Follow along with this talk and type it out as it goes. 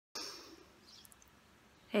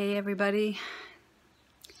Hey everybody.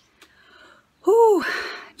 Whew,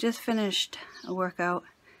 just finished a workout.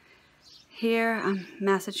 Here in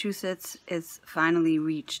Massachusetts, it's finally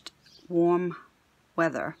reached warm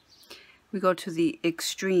weather. We go to the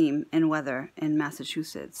extreme in weather in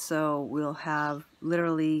Massachusetts, so we'll have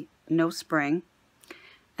literally no spring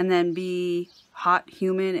and then be hot,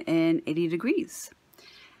 humid, and 80 degrees.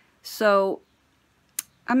 So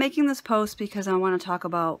I'm making this post because I want to talk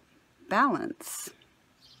about balance.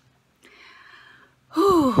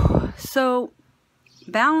 So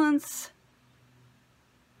balance,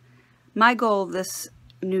 my goal this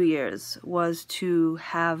New Year's was to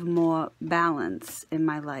have more balance in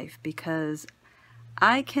my life because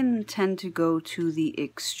I can tend to go to the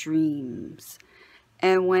extremes.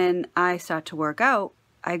 And when I start to work out,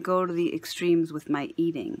 I go to the extremes with my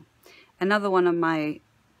eating. Another one of my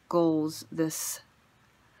goals this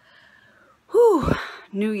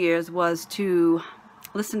New Year's was to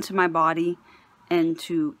listen to my body and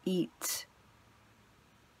to eat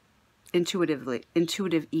intuitive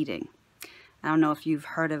eating. I don't know if you've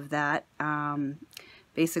heard of that.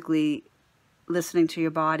 Basically listening to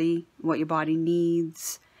your body, what your body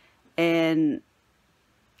needs. And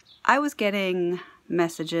I was getting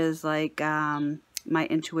messages like my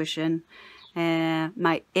intuition and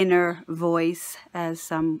my inner voice, as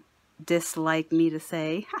some dislike me to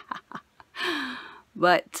say.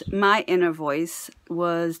 But my inner voice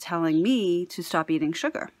was telling me to stop eating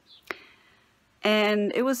sugar.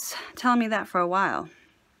 And it was telling me that for a while.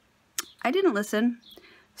 I didn't listen.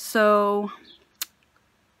 So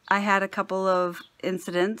I had a couple of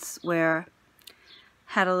incidents where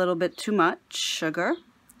I had a little bit too much sugar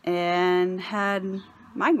and had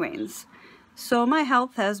migraines. So my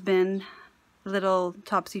health has been a little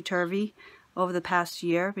topsy-turvy over the past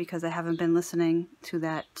year because I haven't been listening to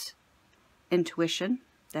that intuition,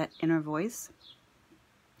 that inner voice.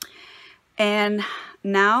 And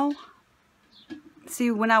now,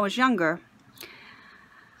 see, when I was younger,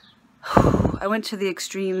 I went to the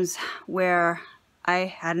extremes where I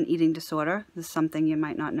had an eating disorder. This is something you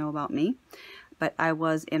might not know about me, but I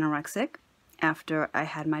was anorexic after I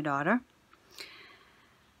had my daughter.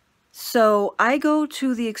 So I go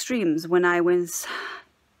to the extremes. When I was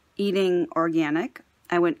eating organic,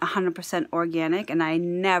 I went 100% organic, and I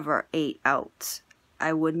never ate out.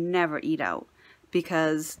 I would never eat out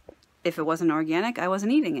because if it wasn't organic, I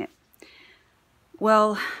wasn't eating it.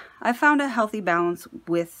 Well, I found a healthy balance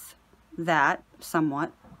with that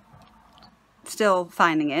somewhat. Still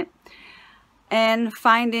finding it. And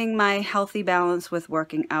finding my healthy balance with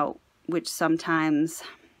working out, which sometimes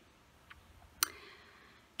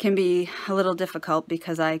can be a little difficult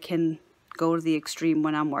because I can go to the extreme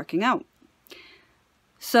when I'm working out.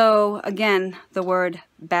 So again, the word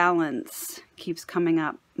balance keeps coming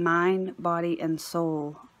up. Mind, body, and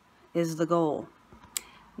soul is the goal.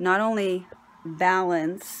 Not only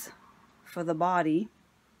balance for the body,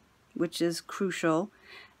 which is crucial,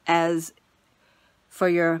 as for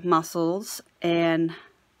your muscles, and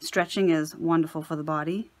stretching is wonderful for the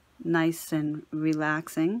body, nice and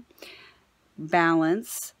relaxing.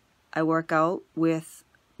 Balance, I work out with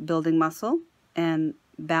building muscle and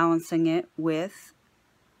balancing it with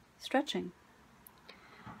stretching.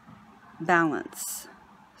 Balance.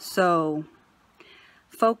 So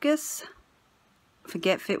focus,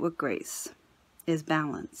 forget, fit with grace is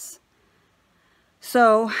balance.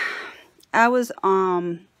 So I was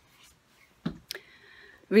the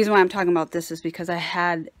reason why I'm talking about this is because I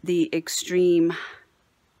had the extreme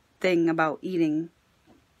thing about eating,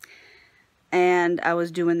 and I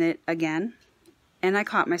was doing it again, and I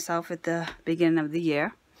caught myself at the beginning of the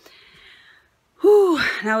year.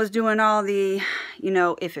 And I was doing all the,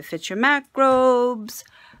 if it fits your macros,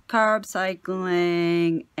 carb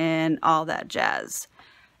cycling, and all that jazz.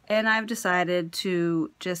 And I've decided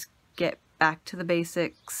to just get back to the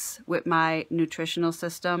basics with my nutritional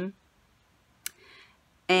system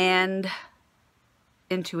and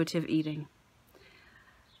intuitive eating.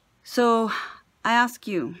 So I ask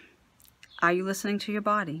you, are you listening to your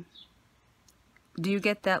body? Do you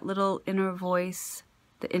get that little inner voice,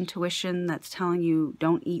 the intuition that's telling you,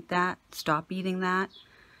 don't eat that, stop eating that?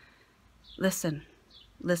 Listen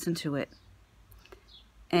to it,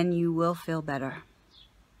 and you will feel better.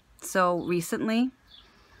 So recently,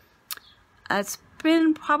 it's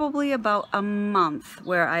been probably about a month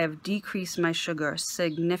where I have decreased my sugar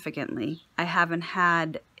significantly. I haven't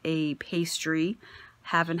had a pastry,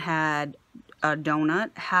 haven't had a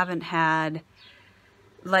donut, haven't had,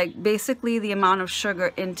 like, basically the amount of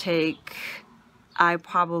sugar intake I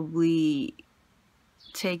probably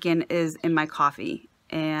take in is in my coffee,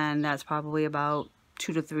 and that's probably about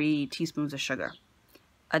 2 to 3 teaspoons of sugar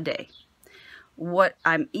a day. What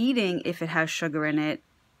I'm eating, if it has sugar in it,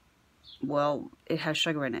 well, it has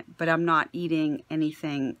sugar in it, but I'm not eating any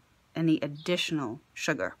additional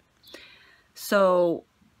sugar. So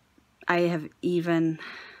I have even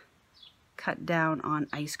cut down on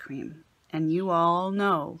ice cream. And you all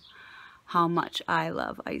know how much I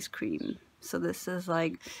love ice cream. So this is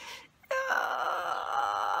like,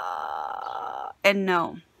 and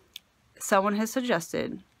no, someone has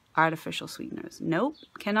suggested artificial sweeteners. Nope,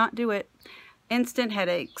 cannot do it. Instant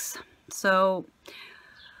headaches. So,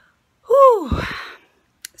 whew,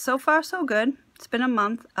 so far so good. It's been a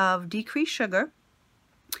month of decreased sugar.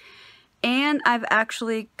 And I've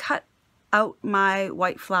actually cut out my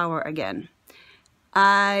white flour again.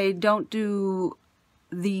 I don't do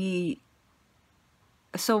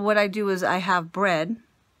so what I do is I have bread,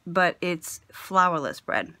 but it's flourless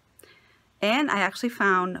bread. And I actually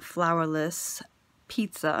found flourless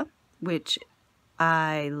pizza, which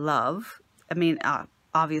I love. I mean,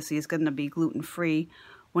 obviously it's going to be gluten-free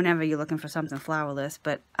whenever you're looking for something flourless,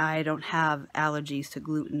 but I don't have allergies to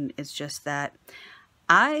gluten. It's just that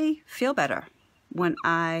I feel better when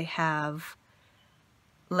I have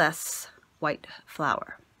less white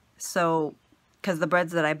flour. So, because the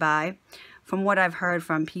breads that I buy, from what I've heard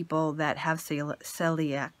from people that have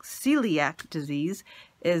celiac disease,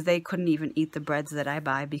 is they couldn't even eat the breads that I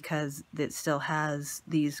buy because it still has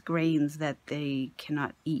these grains that they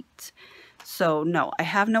cannot eat. So no, I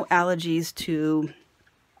have no allergies to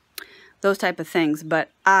those type of things, but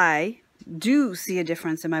I do see a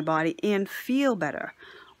difference in my body and feel better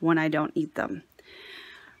when I don't eat them.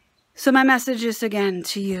 So my message is again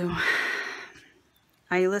to you.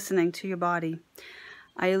 Are you listening to your body?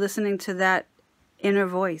 Are you listening to that inner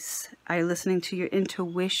voice? Are you listening to your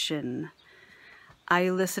intuition? Are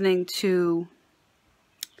you listening to,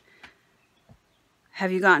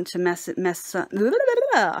 have you gotten to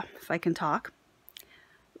if I can talk,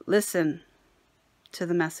 listen to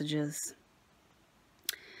the messages.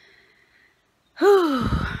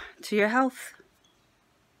 To your health.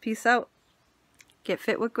 Peace out. Get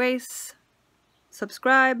fit with grace.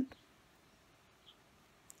 Subscribe.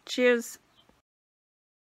 Cheers.